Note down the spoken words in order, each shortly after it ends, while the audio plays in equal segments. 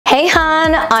Hey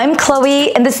Han, I'm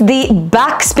Chloe and this is the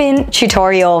backspin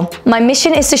tutorial. My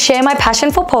mission is to share my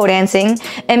passion for pole dancing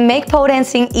and make pole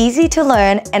dancing easy to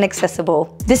learn and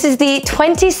accessible. This is the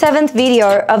 27th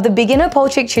video of the beginner pole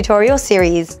trick tutorial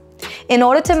series. In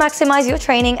order to maximize your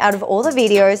training out of all the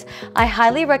videos, I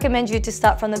highly recommend you to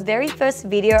start from the very first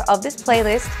video of this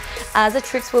playlist, as the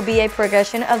tricks will be a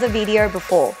progression of the video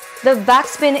before. The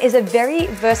backspin is a very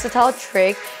versatile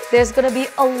trick. There's going to be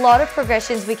a lot of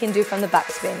progressions we can do from the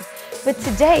backspin. But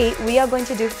today, we are going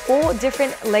to do 4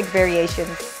 different leg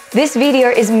variations. This video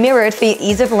is mirrored for your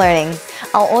ease of learning.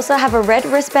 I'll also have a red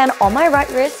wristband on my right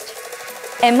wrist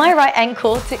and my right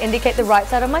ankle to indicate the right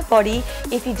side of my body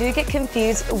if you do get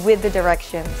confused with the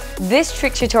directions. This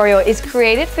trick tutorial is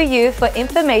created for you for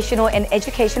informational and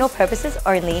educational purposes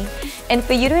only, and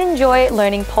for you to enjoy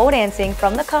learning pole dancing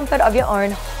from the comfort of your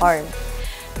own home.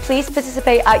 Please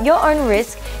participate at your own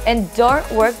risk and don't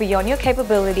work beyond your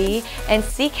capability, and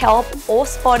seek help or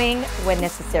spotting when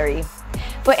necessary.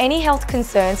 For any health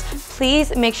concerns,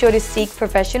 please make sure to seek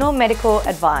professional medical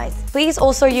advice. Please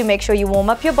also make sure you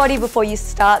warm up your body before you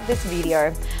start this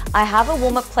video. I have a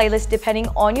warm-up playlist depending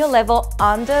on your level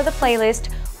under the playlist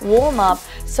warm up,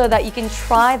 so that you can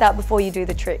try that before you do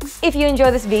the tricks. If you enjoy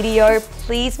this video,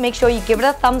 please make sure you give it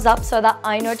a thumbs up so that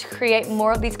I know to create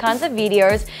more of these kinds of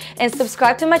videos, and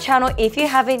subscribe to my channel if you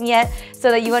haven't yet so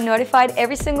that you are notified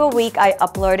every single week I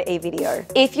upload a video.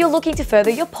 If you're looking to further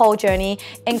your pole journey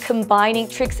and combining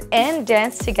tricks and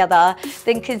dance together,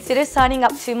 then consider signing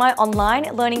up to my online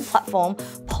learning platform,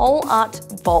 Pole Art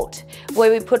Vault,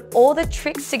 where we put all the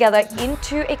tricks together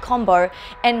into a combo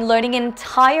and learning an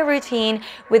entire routine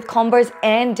with combos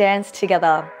and dance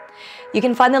together. You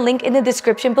can find the link in the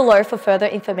description below for further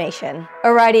information.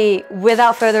 Alrighty,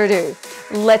 without further ado,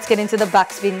 let's get into the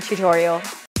backspin tutorial.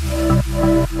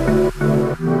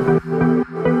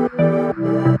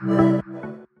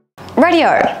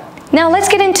 Radio. Now let's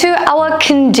get into our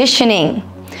conditioning.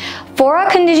 For our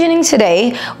conditioning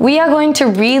today, we are going to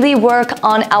really work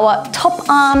on our top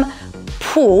arm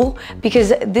pull,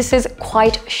 because this is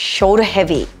quite shoulder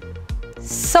heavy.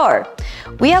 So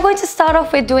we are going to start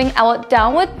off with doing our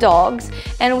downward dogs,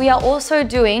 and we are also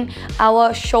doing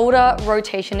our shoulder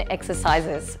rotation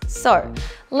exercises. So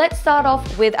let's start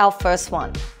off with our first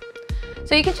one.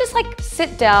 So you can just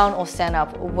sit down or stand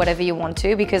up, or whatever you want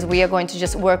to, because we are going to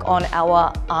just work on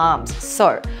our arms.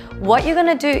 So what you're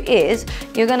gonna do is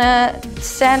you're gonna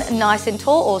stand nice and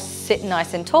tall or sit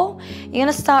nice and tall. You're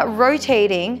gonna start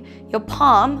rotating your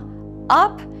palm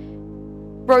up,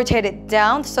 rotate it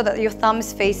down so that your thumb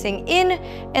is facing in,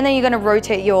 and then you're gonna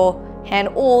rotate your hand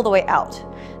all the way out.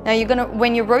 Now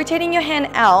when you're rotating your hand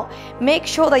out, make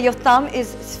sure that your thumb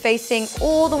is facing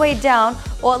all the way down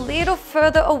or a little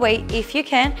further away if you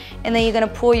can, and then you're gonna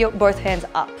pull your both hands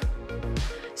up.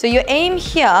 So your aim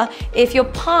here, if your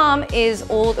palm is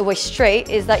all the way straight,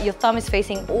 is that your thumb is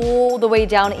facing all the way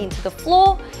down into the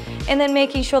floor, and then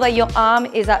making sure that your arm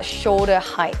is at shoulder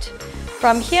height.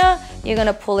 From here, you're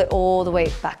gonna pull it all the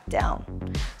way back down.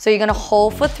 So you're gonna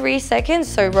hold for 3 seconds,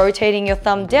 so rotating your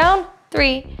thumb down,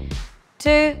 3,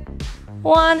 2,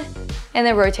 1, and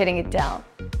then rotating it down.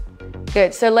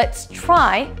 Good, so let's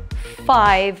try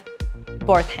 5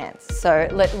 both hands. So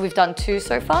we've done 2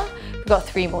 so far, we've got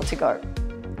 3 more to go.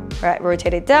 All right,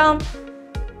 rotate it down,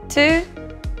 2,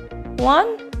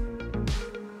 1,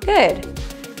 good.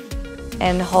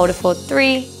 And hold it for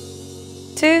 3,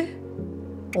 2,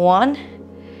 1,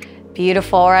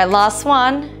 beautiful. All right, last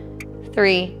one,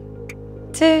 3,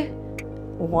 2,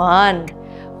 1.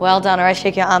 Well done. All right,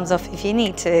 shake your arms off if you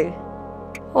need to.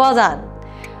 Well done.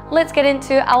 Let's get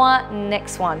into our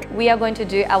next one. We are going to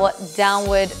do our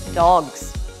downward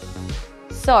dogs.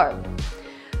 So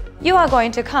you are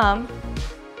going to come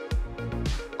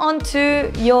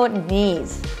onto your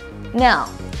knees. Now,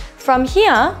 from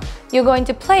here, you're going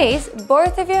to place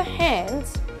both of your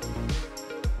hands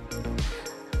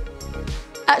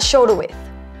at shoulder width.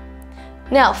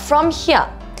 Now, from here,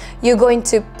 you're going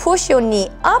to push your knee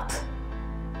up,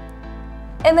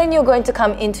 and then you're going to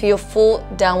come into your full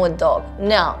downward dog.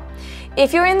 Now,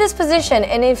 if you're in this position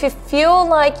and if you feel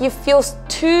like you feel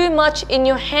too much in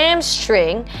your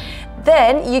hamstring,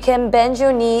 then you can bend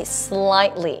your knee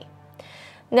slightly.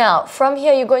 Now, from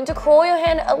here, you're going to crawl your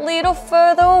hand a little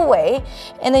further away,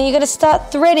 and then you're going to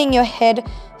start threading your head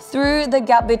through the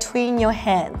gap between your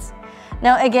hands.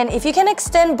 Now, again, if you can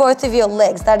extend both of your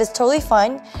legs, that is totally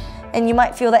fine. And you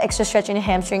might feel that extra stretch in your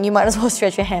hamstring, you might as well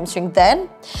stretch your hamstring then.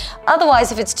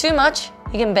 Otherwise, if it's too much,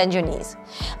 you can bend your knees.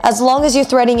 As long as you're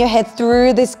threading your head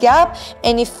through this gap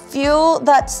and you feel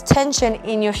that tension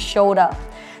in your shoulder.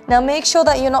 Now make sure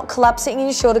that you're not collapsing in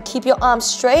your shoulder, keep your arms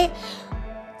straight.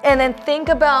 And then think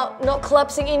about not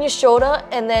collapsing in your shoulder,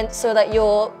 and then so that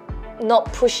you're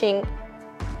not pushing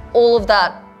all of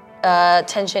that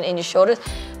tension in your shoulders.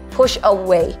 Push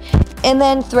away. And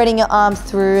then threading your arm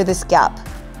through this gap.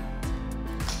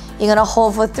 You're gonna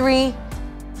hold for 3,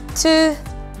 2,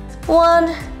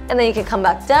 1, and then you can come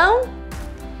back down.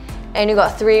 And you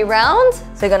got 3 rounds.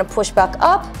 So you're gonna push back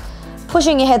up,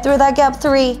 pushing your head through that gap.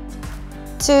 3,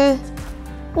 2,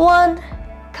 1,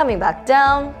 coming back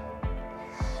down.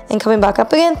 And coming back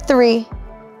up again. 3,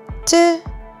 2,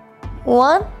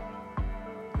 1,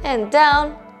 and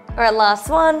down. All right, last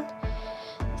one.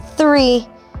 3,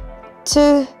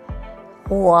 2,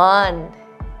 1.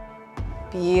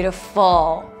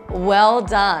 Beautiful. Well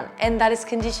done. And that is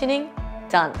conditioning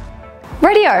done.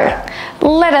 Radio.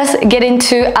 Let us get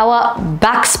into our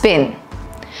backspin.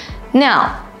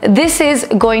 Now, this is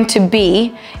going to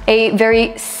be a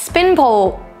very spin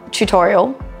pole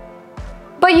tutorial.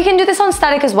 But you can do this on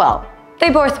static as well. They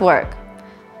both work.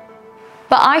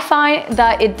 But I find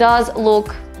that it does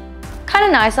look kind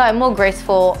of nicer and more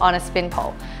graceful on a spin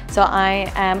pole. So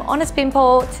I am on a spin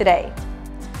pole today.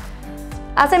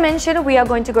 As I mentioned, we are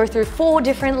going to go through 4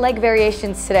 different leg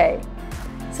variations today.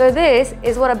 So this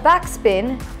is what a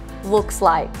backspin looks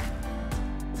like.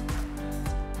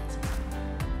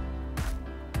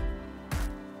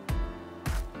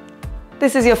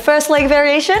 This is your first leg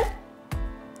variation.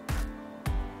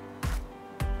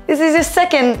 This is your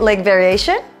second leg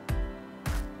variation.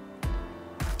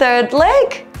 Third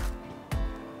leg.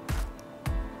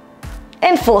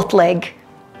 And fourth leg.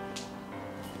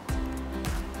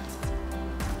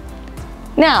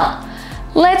 Now,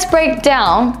 let's break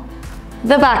down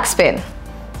the backspin.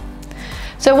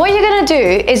 So what you're gonna do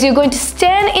is you're going to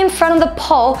stand in front of the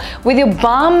pole with your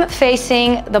bum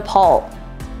facing the pole.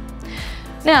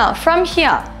 Now, from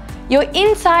here, your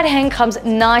inside hand comes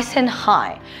nice and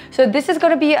high. So this is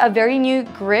gonna be a very new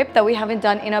grip that we haven't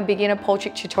done in our beginner pole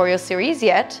trick tutorial series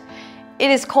yet.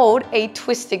 It is called a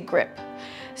twisted grip.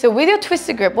 So with your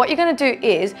twisted grip, what you're gonna do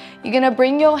is you're gonna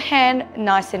bring your hand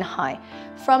nice and high.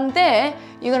 From there,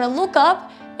 you're gonna look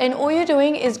up, and all you're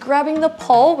doing is grabbing the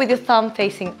pole with your thumb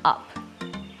facing up.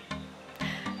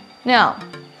 Now,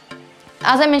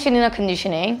 as I mentioned in our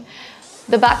conditioning,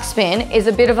 the backspin is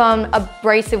a bit of an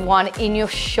abrasive one in your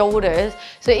shoulders.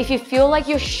 So if you feel like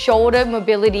your shoulder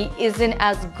mobility isn't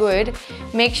as good,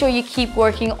 make sure you keep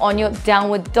working on your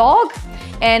downward dog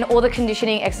and all the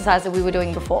conditioning exercise that we were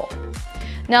doing before.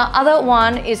 Now, other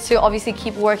one is to obviously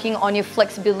keep working on your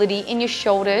flexibility in your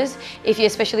shoulders,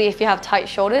 especially if you have tight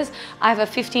shoulders. I have a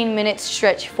 15-minute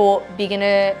stretch for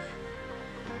beginner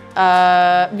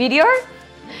video.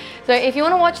 So if you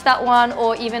want to watch that one,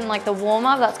 or even like the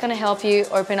warm-up, that's going to help you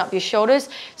open up your shoulders.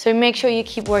 So make sure you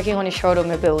keep working on your shoulder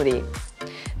mobility.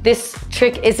 This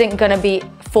trick isn't going to be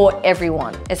for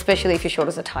everyone, especially if your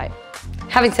shoulders are tight.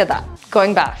 Having said that,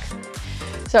 going back.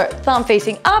 So thumb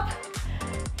facing up,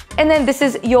 and then this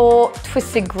is your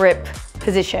twisted grip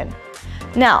position.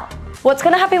 Now, what's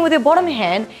going to happen with your bottom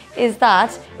hand is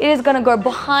that it is going to go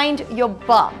behind your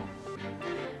bum.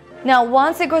 Now,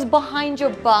 once it goes behind your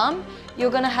bum, you're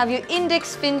gonna have your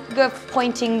index finger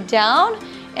pointing down,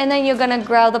 and then you're gonna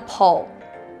grab the pole.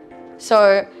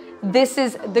 So this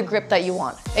is the grip that you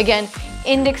want. Again,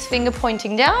 index finger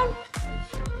pointing down,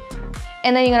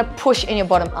 and then you're gonna push in your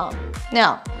bottom arm.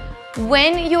 Now,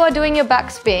 when you are doing your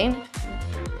backspin,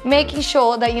 making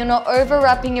sure that you're not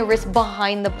overwrapping your wrist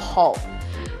behind the pole.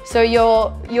 So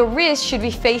your wrist should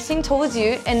be facing towards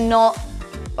you and not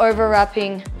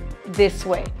overwrapping this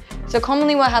way. So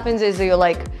commonly what happens is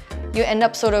you end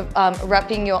up sort of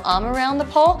wrapping your arm around the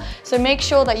pole. So make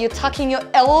sure that you're tucking your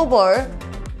elbow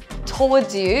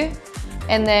towards you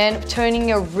and then turning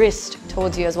your wrist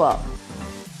towards you as well.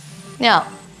 Now,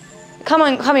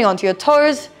 coming onto your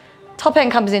toes, top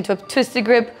hand comes into a twisted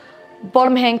grip,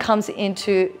 bottom hand comes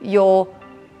into your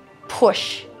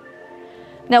push.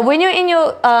 Now, when you're in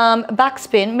your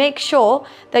backspin, make sure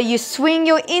that you swing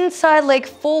your inside leg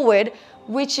forward,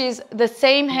 which is the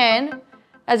same hand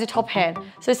as your top hand.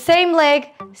 So same leg,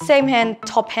 same hand,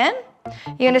 top hand.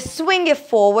 You're gonna swing it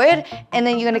forward, and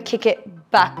then you're gonna kick it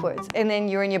backwards, and then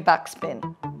you're in your backspin.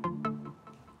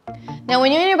 Now,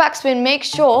 when you're in your backspin, make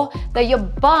sure that your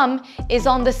bum is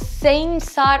on the same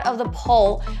side of the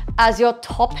pole as your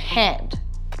top hand.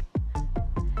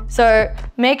 So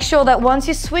make sure that once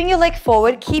you swing your leg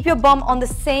forward, keep your bum on the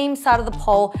same side of the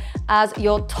pole as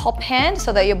your top hand,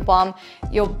 so that your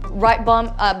right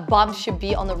bum should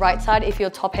be on the right side if your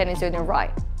top hand is doing the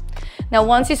right. Now,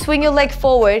 once you swing your leg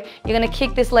forward, you're gonna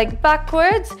kick this leg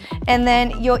backwards, and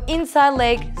then your inside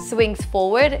leg swings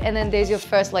forward, and then there's your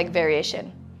first leg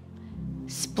variation.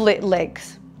 Split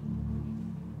legs.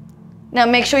 Now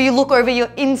make sure you look over your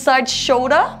inside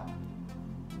shoulder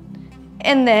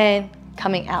and then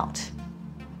coming out.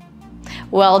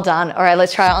 Well done. All right,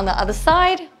 let's try it on the other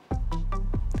side.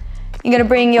 You're gonna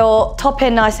bring your top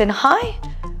hand nice and high,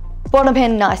 bottom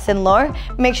hand nice and low.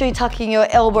 Make sure you're tucking your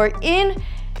elbow in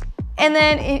and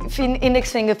then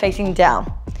index finger facing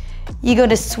down. You're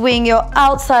gonna swing your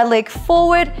outside leg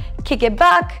forward, kick it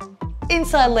back,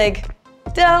 inside leg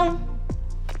down,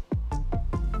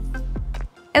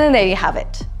 and then there you have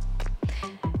it.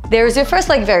 There is your first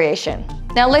leg variation.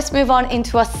 Now let's move on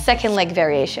into our second leg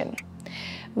variation.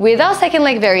 With our second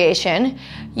leg variation,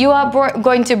 you are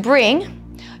going to bring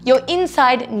your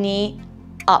inside knee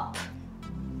up.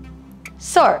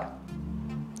 So,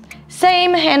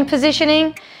 same hand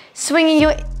positioning, swinging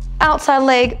your outside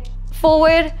leg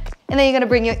forward, and then you're gonna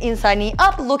bring your inside knee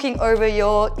up, looking over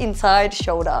your inside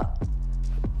shoulder.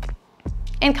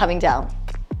 And coming down.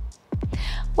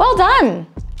 Well done.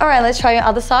 All right, let's try your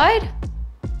other side.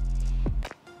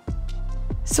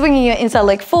 Swinging your inside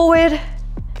leg forward,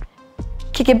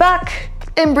 kick it back,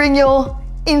 and bring your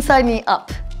inside knee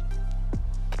up.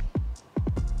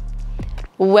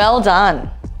 Well done.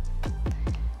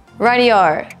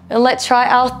 Rightio, let's try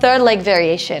our third leg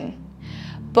variation.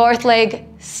 Both leg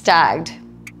stagged.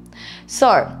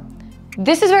 So,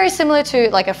 this is very similar to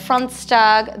like a front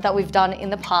stag that we've done in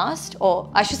the past, or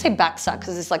I should say back stag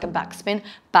because it's like a backspin,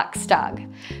 back stag.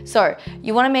 So,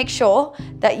 you want to make sure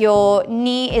that your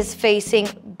knee is facing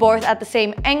both at the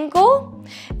same angle,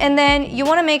 and then you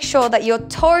want to make sure that your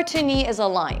toe to knee is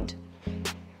aligned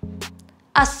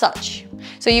as such.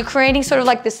 So you're creating sort of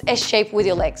like this S shape with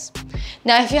your legs.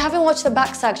 Now, if you haven't watched the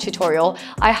back sag tutorial,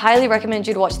 I highly recommend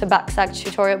you to watch the back sag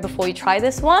tutorial before you try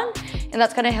this one, and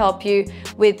that's gonna help you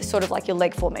with sort of like your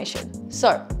leg formation.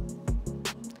 So,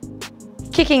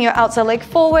 kicking your outside leg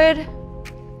forward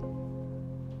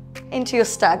into your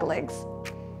stag legs.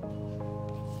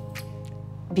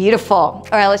 Beautiful. All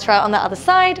right, let's try it on the other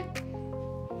side.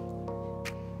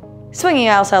 Swinging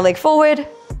your outside leg forward,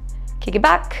 kick it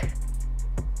back.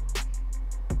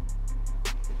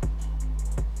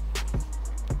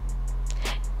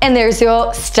 And there's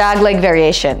your stag leg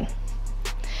variation.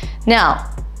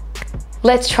 Now,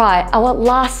 let's try our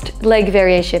last leg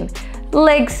variation,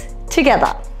 legs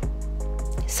together.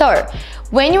 So,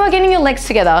 when you are getting your legs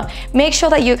together, make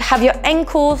sure that you have your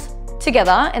ankles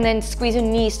together and then squeeze your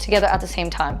knees together at the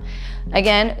same time.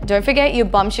 Again, don't forget your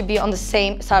bum should be on the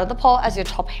same side of the pole as your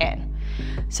top hand.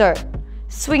 So,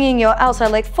 swinging your outside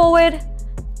leg forward,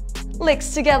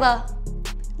 legs together,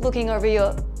 looking over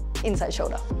your inside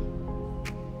shoulder.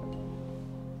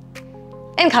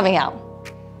 And coming out.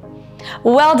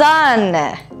 Well done.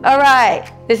 All right,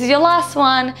 this is your last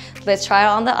one. Let's try it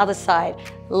on the other side.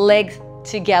 Legs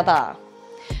together.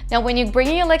 Now, when you're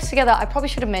bringing your legs together, I probably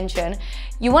should have mentioned,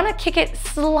 you want to kick it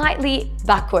slightly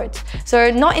backwards. So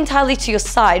not entirely to your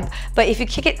side, but if you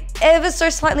kick it ever so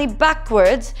slightly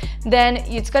backwards, then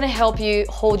it's going to help you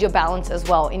hold your balance as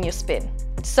well in your spin.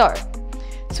 So,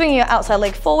 swinging your outside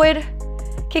leg forward,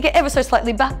 kick it ever so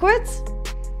slightly backwards,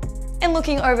 and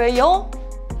looking over your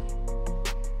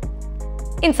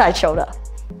inside shoulder.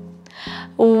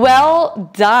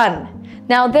 Well done.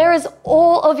 Now there is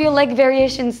all of your leg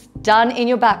variations done in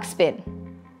your backspin.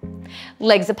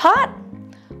 Legs apart,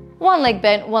 one leg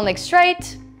bent, one leg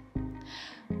straight,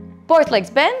 both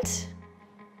legs bent,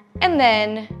 and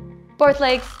then both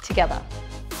legs together.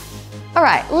 All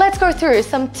right, let's go through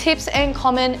some tips and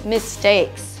common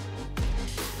mistakes.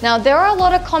 Now, there are a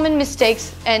lot of common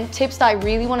mistakes and tips that I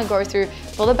really want to go through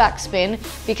for the backspin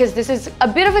because this is a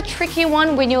bit of a tricky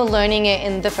one when you're learning it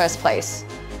in the first place.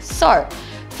 So,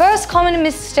 first common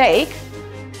mistake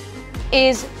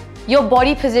is your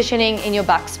body positioning in your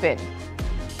backspin.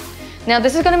 Now,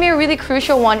 this is going to be a really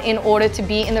crucial one in order to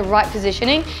be in the right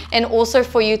positioning and also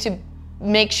for you to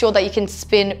make sure that you can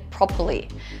spin properly.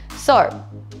 So,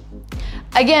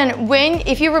 again,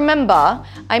 if you remember,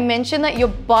 I mentioned that your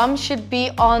bum should be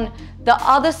on the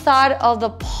other side of the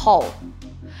pole.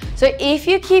 So if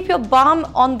you keep your bum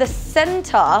on the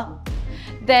center,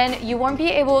 then you won't be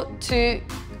able to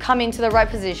come into the right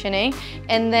positioning,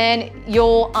 and then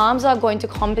your arms are going to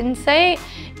compensate,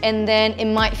 and then it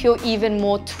might feel even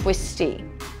more twisty.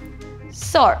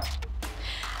 So,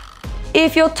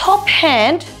 if your top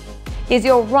hand is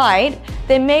your right,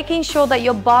 then making sure that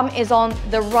your bum is on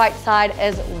the right side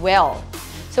as well.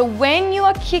 So when you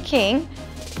are kicking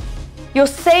your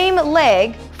same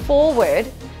leg forward,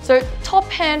 so top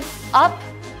hand up,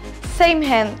 same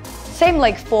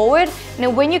leg forward, and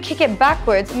then when you kick it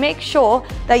backwards, make sure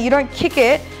that you don't kick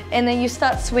it and then you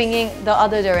start swinging the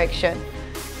other direction.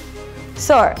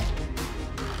 So,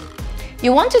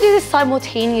 You want to do this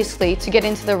simultaneously to get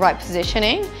into the right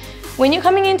positioning. When you're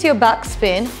coming into your back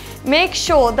spin, make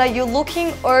sure that you're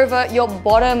looking over your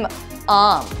bottom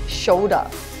arm, shoulder.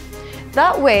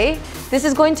 That way, this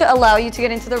is going to allow you to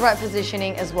get into the right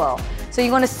positioning as well. So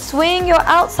you want to swing your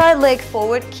outside leg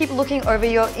forward, keep looking over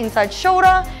your inside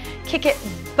shoulder, kick it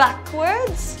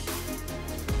backwards.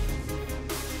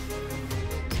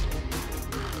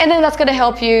 And then that's going to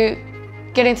help you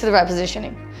get into the right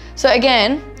positioning. So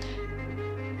again,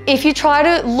 if you try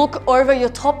to look over your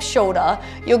top shoulder,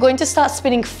 you're going to start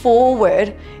spinning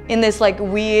forward in this like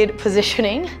weird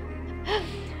positioning.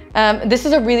 This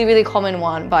is a really, really common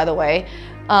one, by the way.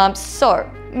 So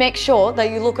make sure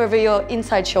that you look over your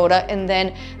inside shoulder, and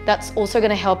then that's also going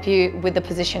to help you with the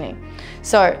positioning.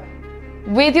 So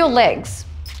with your legs,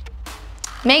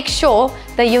 make sure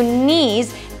that your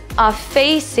knees are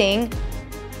facing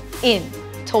in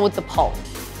towards the pole,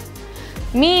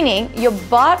 meaning your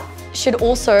butt should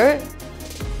also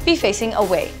be facing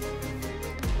away.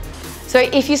 So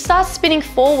if you start spinning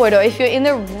forward, or if you're in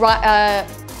the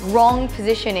wrong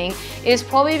positioning, it is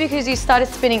probably because you started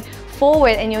spinning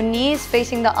forward and your knee is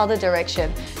facing the other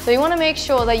direction. So you want to make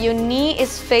sure that your knee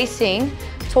is facing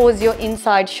towards your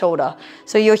inside shoulder.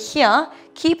 So you're here,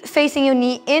 keep facing your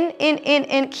knee in,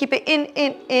 keep it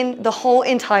in the whole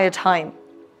entire time.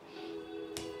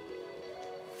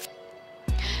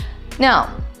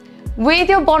 Now, with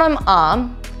your bottom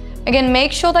arm, again,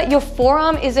 make sure that your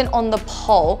forearm isn't on the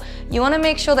pole. You want to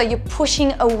make sure that you're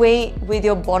pushing away with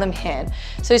your bottom hand.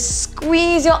 So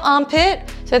squeeze your armpit.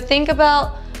 So think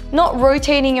about not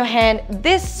rotating your hand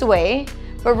this way,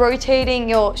 but rotating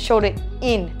your shoulder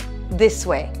in this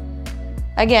way.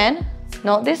 Again,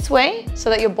 not this way, so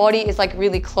that your body is like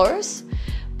really close,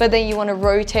 but then you want to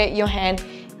rotate your hand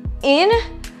in,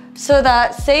 so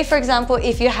that, say for example,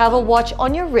 if you have a watch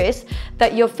on your wrist,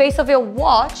 that your face of your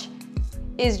watch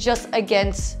is just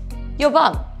against your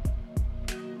bum.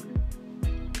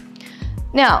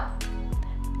 Now,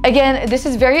 again, this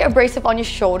is very abrasive on your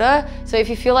shoulder, so if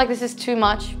you feel like this is too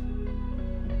much,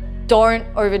 don't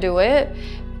overdo it.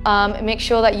 Make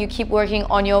sure that you keep working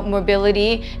on your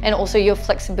mobility and also your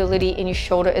flexibility in your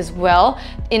shoulder as well,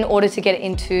 in order to get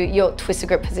into your twisted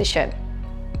grip position.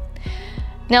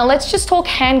 Now let's just talk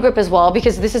hand grip as well,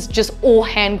 because this is just all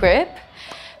hand grip.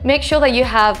 Make sure that you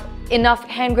have enough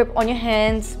hand grip on your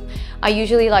hands. I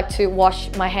usually like to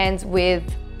wash my hands with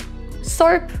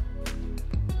soap.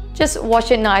 Just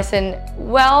wash it nice and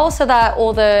well so that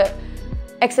all the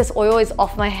excess oil is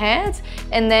off my hands,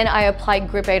 and then I apply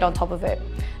grip aid on top of it.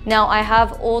 Now I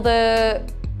have all the,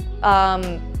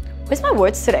 where's my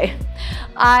words today?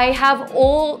 I have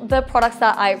all the products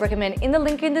that I recommend in the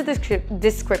link in the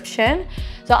description.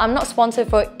 So I'm not sponsored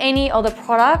for any other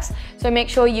products, so make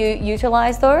sure you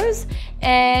utilize those.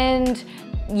 And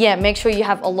yeah, make sure you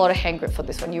have a lot of hand grip for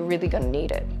this one. You're really gonna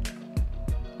need it.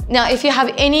 Now, if you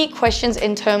have any questions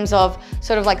in terms of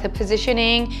sort of like the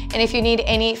positioning, and if you need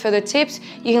any further tips,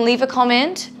 you can leave a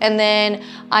comment, and then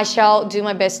I shall do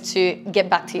my best to get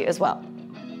back to you as well.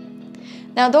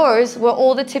 Now, those were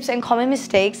all the tips and common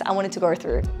mistakes I wanted to go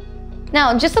through.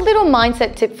 Now, just a little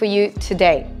mindset tip for you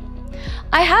today.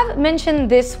 I have mentioned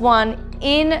this one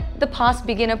in the past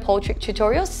beginner pole trick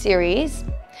tutorial series,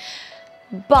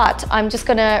 but I'm just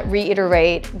gonna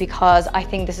reiterate because I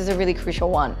think this is a really crucial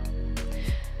one.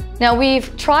 Now,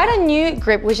 we've tried a new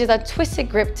grip, which is a twisted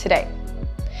grip today.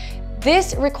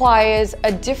 This requires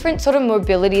a different sort of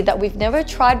mobility that we've never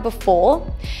tried before,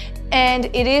 and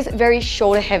it is very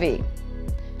shoulder heavy.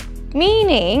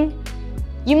 Meaning,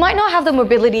 you might not have the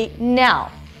mobility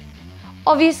now.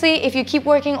 Obviously, if you keep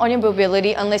working on your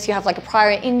mobility, unless you have like a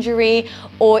prior injury,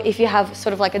 or if you have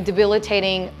sort of like a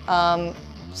debilitating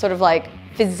sort of like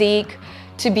physique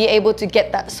to be able to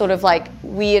get that sort of like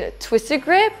weird twisted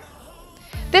grip,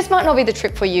 this might not be the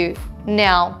trick for you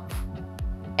now,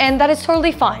 and that is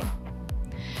totally fine.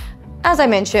 As I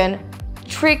mentioned,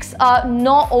 tricks are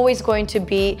not always going to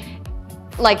be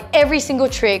like every single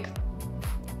trick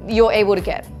you're able to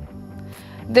get.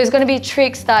 There's gonna be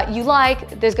tricks that you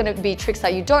like, there's gonna be tricks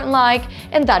that you don't like,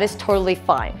 and that is totally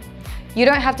fine. You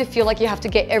don't have to feel like you have to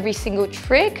get every single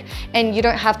trick, and you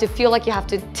don't have to feel like you have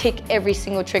to tick every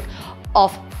single trick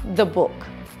off the book.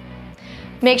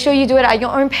 Make sure you do it at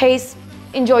your own pace,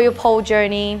 enjoy your pole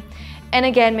journey, and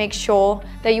again, make sure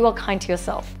that you are kind to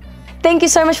yourself. Thank you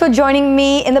so much for joining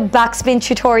me in the backspin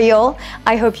tutorial.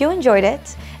 I hope you enjoyed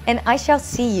it, and I shall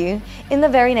see you in the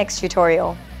very next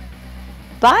tutorial.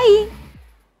 Bye!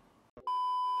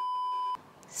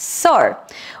 So,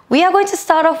 we are going to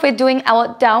start off with doing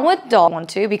our downward dog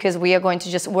because we are going to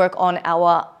just work on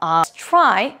our arms.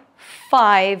 Try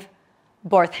 5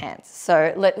 both hands.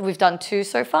 So we've done 2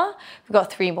 so far. We've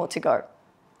got 3 more to go.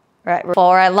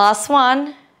 All right, last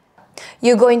one.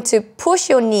 You're going to push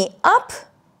your knee up,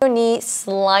 your knee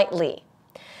slightly.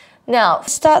 Now,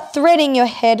 start threading your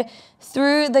head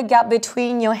through the gap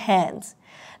between your hands.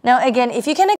 Now, again, if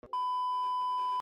you can